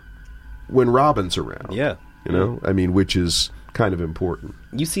lighter when Robin's around. Yeah. I mean, which is kind of important.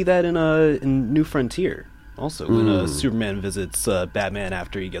 You see that in New Frontier also, when Superman visits Batman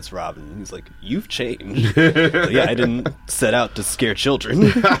after he gets Robin. He's like, "You've changed." Like, yeah, I didn't set out to scare children.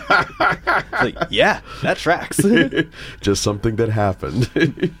 It's like, yeah, that tracks. Just something that happened.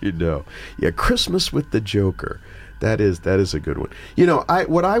 Yeah, Christmas with the Joker. That is a good one.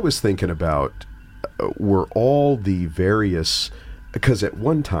 What I was thinking about were all the various, because at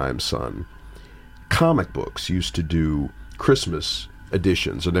one time, son, comic books used to do Christmas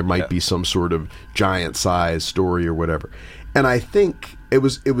editions, and there might be some sort of giant size story or whatever. And I think it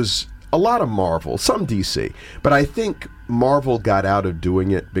was a lot of Marvel, some DC, but I think Marvel got out of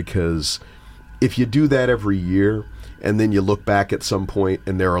doing it because if you do that every year and then you look back at some point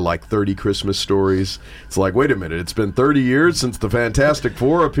and there are like 30 Christmas stories, it's like, wait a minute, it's been 30 years since the Fantastic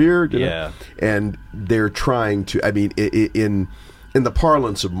Four appeared. You know? And they're trying to, I mean, in the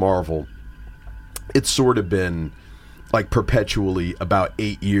parlance of Marvel, it's sort of been like perpetually about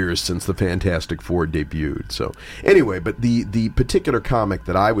 8 years since the Fantastic Four debuted. So anyway, but the particular comic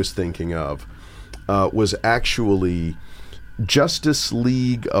that I was thinking of was actually Justice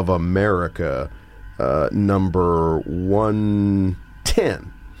League of America number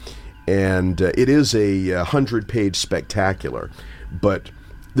 110. And it is a 100-page spectacular, but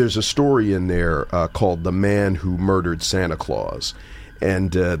there's a story in there called The Man Who Murdered Santa Claus.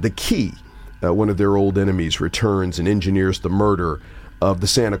 And the Key, one of their old enemies, returns and engineers the murder of the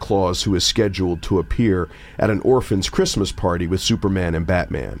Santa Claus who is scheduled to appear at an orphan's Christmas party with Superman and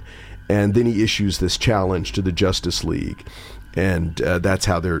Batman. And then he issues this challenge to the Justice League. And that's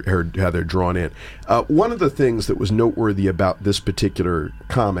how they're drawn in. One of the things that was noteworthy about this particular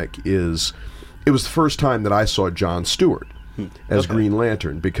comic is it was the first time that I saw John Stewart as Green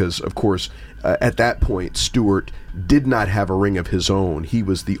Lantern, because, of course, at that point, Stewart did not have a ring of his own. He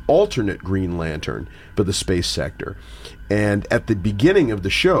was the alternate Green Lantern for the space sector. And at the beginning of the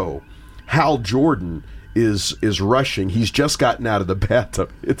show, Hal Jordan is rushing. He's just gotten out of the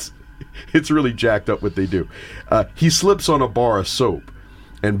bathtub. It's really jacked up what they do. He slips on a bar of soap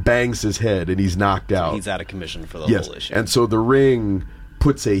and bangs his head, and he's knocked out. He's out of commission for the whole issue. And so the ring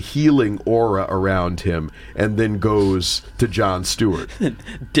puts a healing aura around him and then goes to John Stewart.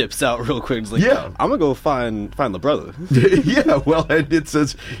 Dips out real quick. He's like, I'm going to go find the brother. Yeah, well, and it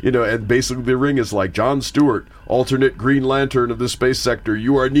says, and basically the ring is like, John Stewart, alternate Green Lantern of the space sector,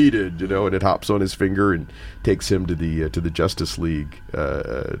 you are needed, and it hops on his finger and takes him to the Justice League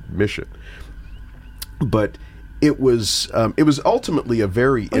mission. But it was ultimately a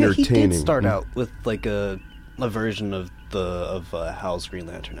very entertaining. He did start out with like a version of Hal's Green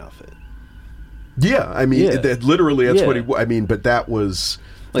Lantern outfit. Yeah, I mean, literally, that's what he. I mean, but that was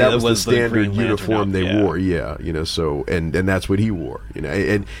the standard uniform they wore. Yeah, so and that's what he wore.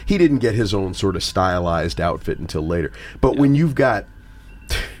 And he didn't get his own sort of stylized outfit until later. But when you've got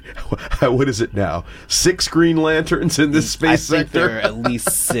what is it now? 6 Green Lanterns in this space sector. I think there are at least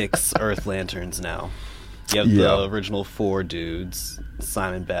 6 Earth Lanterns now. You have the original 4 dudes,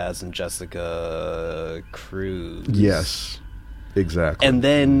 Simon Baz and Jessica Cruz. Yes, exactly. And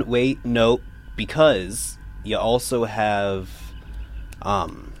then, because you also have, I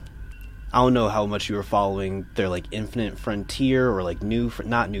don't know how much you were following their, like, Infinite Frontier or, like,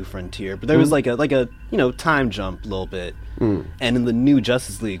 not New Frontier, but there was, like a time jump a little bit. And in the new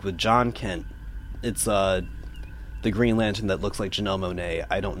Justice League with John Kent, it's, the Green Lantern that looks like Janelle Monáe.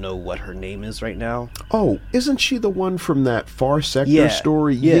 I don't know what her name is right now. Oh, isn't she the one from that Far Sector Yeah,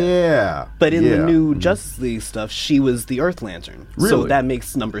 story? yeah. Yeah. But in the Yeah. new Justice League stuff, she was the Earth Lantern. So Really? that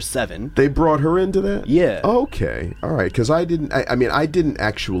makes number 7. They brought her into that? Yeah. Okay. All right. Because I didn't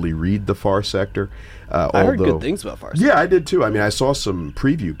actually read the Far Sector. I heard good things about Far Sector. Yeah, I did too. I mean, I saw some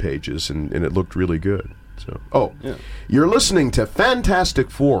preview pages and it looked really good. So, You're listening to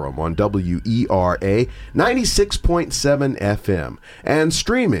Fantastic Forum on WERA 96.7 FM and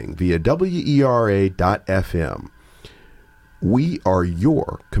streaming via WERA.FM. We are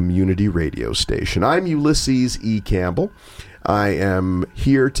your community radio station. I'm Ulysses E. Campbell. I am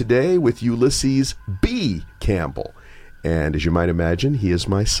here today with Ulysses B. Campbell. And as you might imagine, he is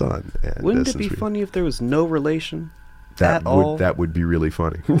my son. And Wouldn't it be funny if there was no relation at would, all? That would be really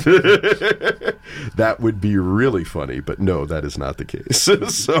funny. That would be really funny, but no, that is not the case.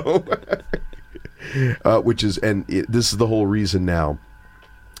 So, this is the whole reason now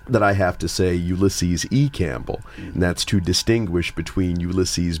that I have to say Ulysses E. Campbell, and that's to distinguish between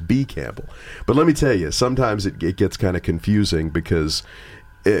Ulysses B. Campbell. But let me tell you, sometimes it gets kind of confusing because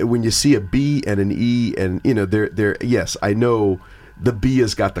when you see a B and an E, and they're yes, I know. The B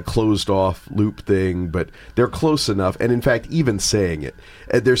has got the closed off loop thing, but they're close enough. And in fact, even saying it,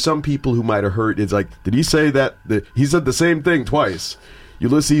 there's some people who might have heard, it's like, did he say that? He said the same thing twice.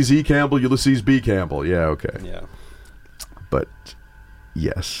 Ulysses E. Campbell, Ulysses B. Campbell. Yeah, okay. Yeah. But,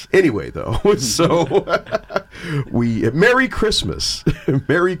 yes. Anyway, though, so Merry Christmas.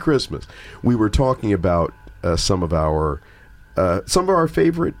 Merry Christmas. We were talking about some of our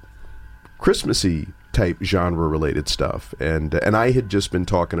favorite Christmassy type genre related stuff, and I had just been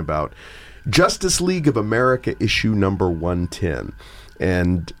talking about Justice League of America issue number 110,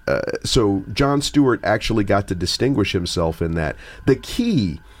 and so John Stewart actually got to distinguish himself in that. The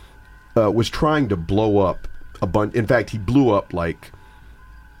Key was trying to blow up a bunch. In fact, he blew up like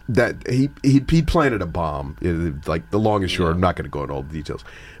that. He planted a bomb. Like the long and short. I'm not going to go into all the details,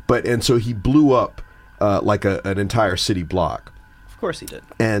 and so he blew up like an entire city block. Of course he did.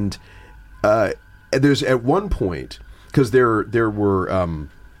 And there's at one point, because there were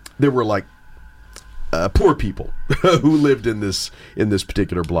like poor people who lived in this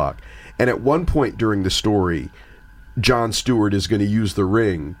particular block, and at one point during the story, John Stewart is going to use the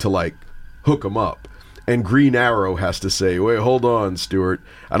ring to like hook them up, and Green Arrow has to say, "Wait, hold on, Stewart.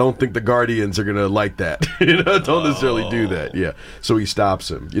 I don't think the Guardians are going to like that. Don't necessarily do that." Yeah, so he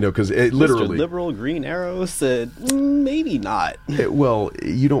stops him. Because it literally, Mr. Liberal Green Arrow said, maybe not. Well,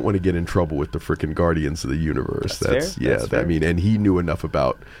 you don't want to get in trouble with the frickin' Guardians of the Universe. That's fair. That's fair. I mean, and he knew enough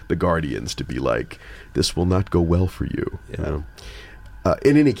about the Guardians to be like, this will not go well for you. Yeah.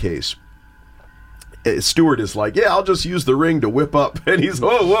 In any case, Stewart is like, yeah, I'll just use the ring to whip up, and he's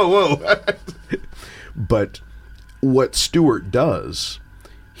whoa. But what Stewart does,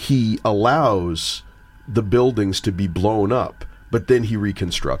 he allows the buildings to be blown up, but then he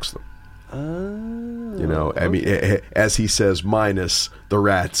reconstructs them. I mean, as he says, minus the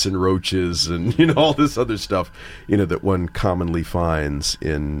rats and roaches and all this other stuff, that one commonly finds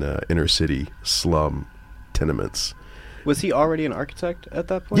in inner city slum tenements. Was he already an architect at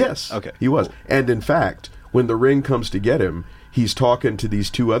that point? Yes. Okay. He was. Cool. And in fact, when the ring comes to get him, he's talking to these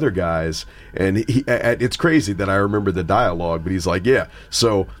two other guys, and it's crazy that I remember the dialogue, but he's like, yeah,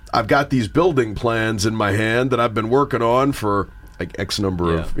 so I've got these building plans in my hand that I've been working on for like X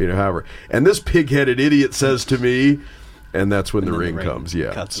number of, however. And this pig-headed idiot says to me, and that's when the ring comes.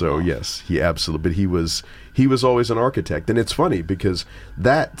 Yeah. So yes, he absolutely, but he was always an architect. And it's funny because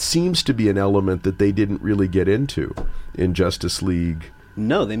that seems to be an element that they didn't really get into in Justice League.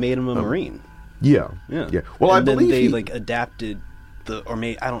 No, they made him a Marine. Yeah. Well, and I believe they adapted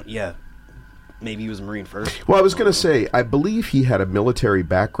maybe he was a Marine first. Well, I was going to say, I believe he had a military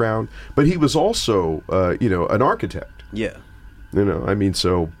background, but he was also, an architect. Yeah. I mean,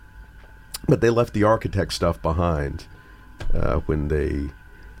 so, but they left the architect stuff behind when they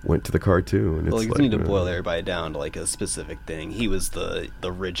went to the cartoon. Well, you need to boil everybody down to like a specific thing. He was the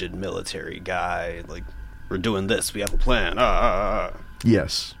rigid military guy. Like, we're doing this. We have a plan.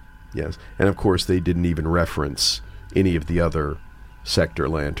 Yes. And of course, they didn't even reference any of the other sector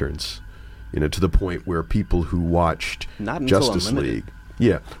lanterns, to the point where people who watched Justice League,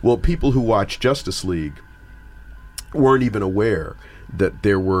 people who watched Justice League weren't even aware that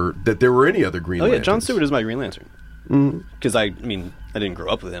there were any other Green Lanterns. John Stewart is my Green Lantern. Because I didn't grow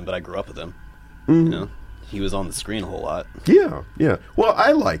up with him, but I grew up with him. Mm-hmm. He was on the screen a whole lot. Yeah. Well,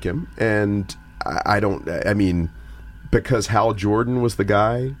 I like him, and because Hal Jordan was the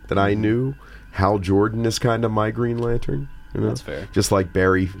guy that I knew, Hal Jordan is kind of my Green Lantern. That's fair. Just like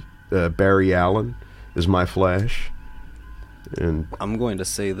Barry Allen as my Flash. And I'm going to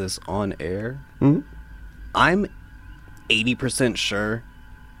say this on air. Mhm. I'm 80% sure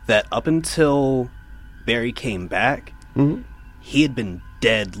that up until Barry came back, Mhm. he had been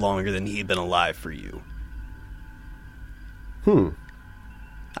dead longer than he had been alive for you.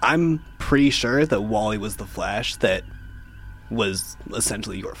 I'm pretty sure that Wally was the Flash that was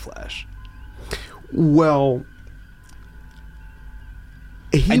essentially your Flash. well,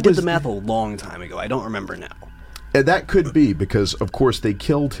 I did the math a long time ago. I don't remember now. And that could be because, of course, they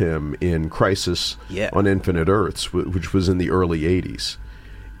killed him in Crisis on Infinite Earths, which was in the early 80s.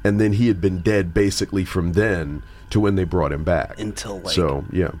 And then he had been dead basically from then to when they brought him back. Until, like, so,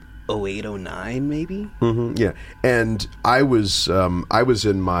 yeah. 08, 09, maybe? Yeah. And I was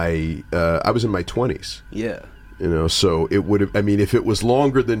in my 20s. Yeah. You know, so it would have, I mean, if it was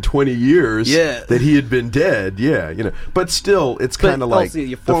longer than 20 years that he had been dead, but still, it's kind of like your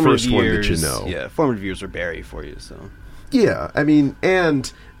the first one that you know. Yeah, formative years were Barry for you, so. Yeah, I mean,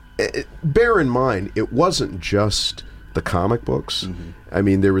 and bear in mind, it wasn't just the comic books. I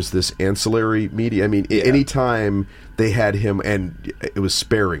mean, there was this ancillary media. I mean, anytime they had him, and it was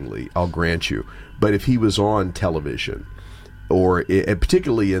sparingly, I'll grant you, but if he was on television, or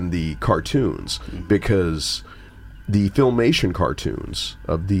particularly in the cartoons, because the Filmation cartoons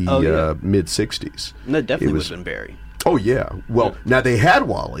of the mid-'60s. That definitely would have been Barry. Oh, yeah. Well, now they had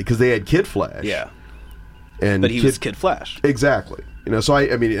Wally, because they had Kid Flash. Yeah. But he was Kid Flash. Exactly. You know, so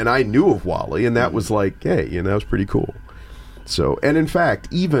I mean, and I knew of Wally, and that was like, hey, you know, that was pretty cool. So, and in fact,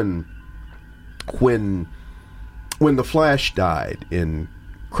 even when the Flash died in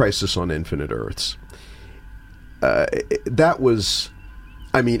Crisis on Infinite Earths, that was,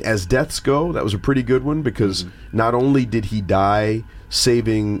 I mean, as deaths go, that was a pretty good one, because not only did he die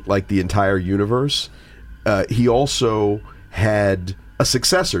saving, like, the entire universe, he also had a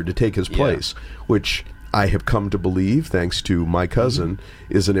successor to take his place, which I have come to believe, thanks to my cousin,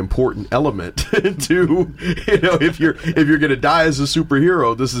 is an important element to, you know, if you're going to die as a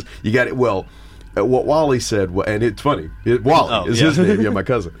superhero, this is, you got it. Well, what Wally said, and it's funny, Wally is his name, my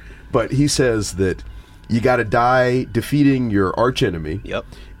cousin, but he says that you got to die defeating your archenemy. Yep.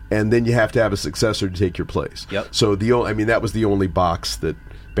 And then you have to have a successor to take your place. Yep. So that was the only box that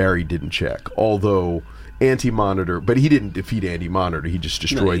Barry didn't check. Although Anti-Monitor, but he didn't defeat Anti-Monitor. He just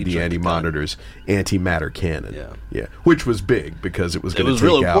destroyed the Anti-Monitor's antimatter cannon. Yeah. Which was big because it was going to take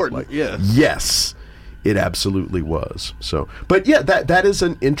real out. Important. Yes, it absolutely was. So, but yeah, that is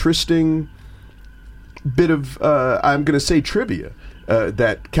an interesting bit of I'm going to say trivia.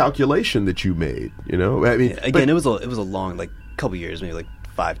 That calculation that you made, you know, I mean, again, it was a long, like, couple years, maybe like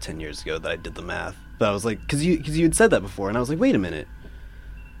 5-10 years ago that I did the math. But I was like, because you had said that before, and I was like, wait a minute,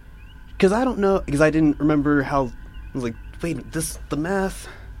 because I don't know, because I didn't remember how. I was like, wait, the math.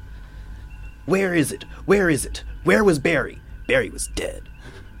 Where is it? Where was Barry? Barry was dead.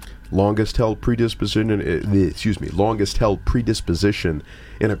 Longest held predisposition in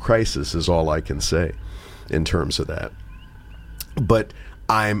a crisis is all I can say in terms of that. But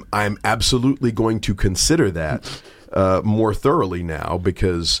I'm absolutely going to consider that more thoroughly now,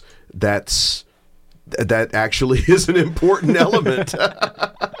 because that actually is an important element,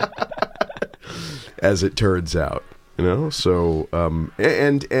 as it turns out. You know, so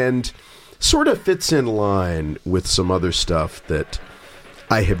and sort of fits in line with some other stuff that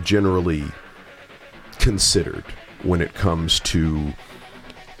I have generally considered when it comes to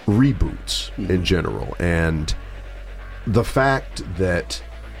reboots in general, and the fact that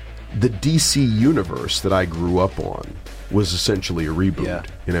the DC universe that I grew up on was essentially a reboot,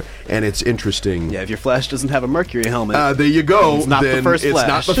 you know, and it's interesting. Yeah, if your Flash doesn't have a Mercury helmet, there you go. It's not the first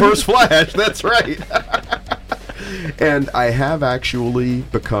Flash. It's not the first Flash. That's right. And I have actually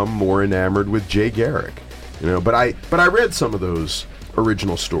become more enamored with Jay Garrick, you know. But I read some of those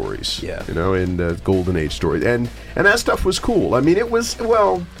original stories, you know, in Golden Age stories, and that stuff was cool. I mean, it was,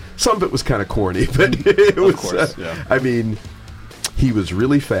 well, some of it was kind of corny, but it was. Of course, I mean, he was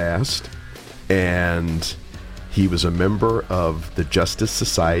really fast, and he was a member of the Justice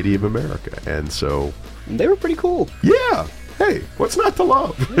Society of America, and so they were pretty cool. Yeah. Hey, what's not to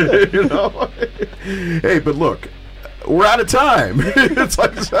love? You know. Hey, but look, we're out of time. It's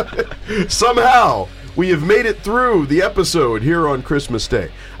like somehow we have made it through the episode here on Christmas Day.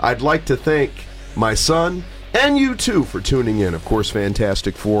 I'd like to thank my son and you too for tuning in. Of course,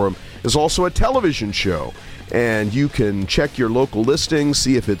 Fantastic Forum is also a television show, and you can check your local listings,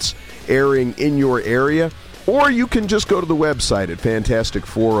 see if it's airing in your area, or you can just go to the website at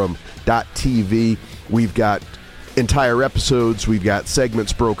fantasticforum.tv. We've got entire episodes. We've got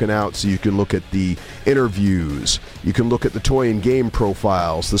segments broken out so you can look at the interviews. You can look at the toy and game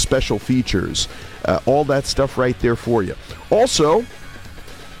profiles, the special features, all that stuff right there for you. Also,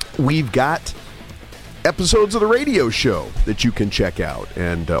 we've got episodes of the radio show that you can check out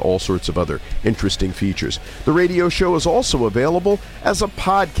and all sorts of other interesting features. The radio show is also available as a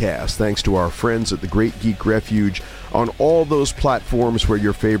podcast thanks to our friends at the Great Geek Refuge on all those platforms where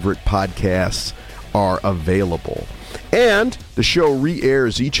your favorite podcasts are available. And the show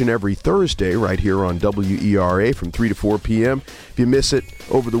re-airs each and every Thursday right here on WERA from 3 to 4 p.m. If you miss it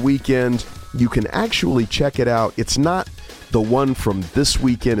over the weekend, you can actually check it out. It's not the one from this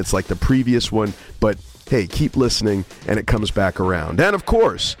weekend. It's like the previous one, but hey, keep listening, and it comes back around. And, of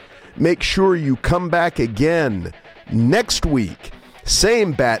course, make sure you come back again next week.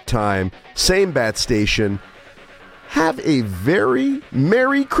 Same bat time, same bat station. Have a very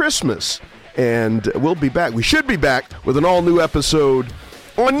Merry Christmas. And we'll be back. We should be back with an all-new episode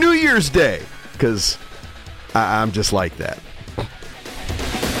on New Year's Day, because I'm just like that.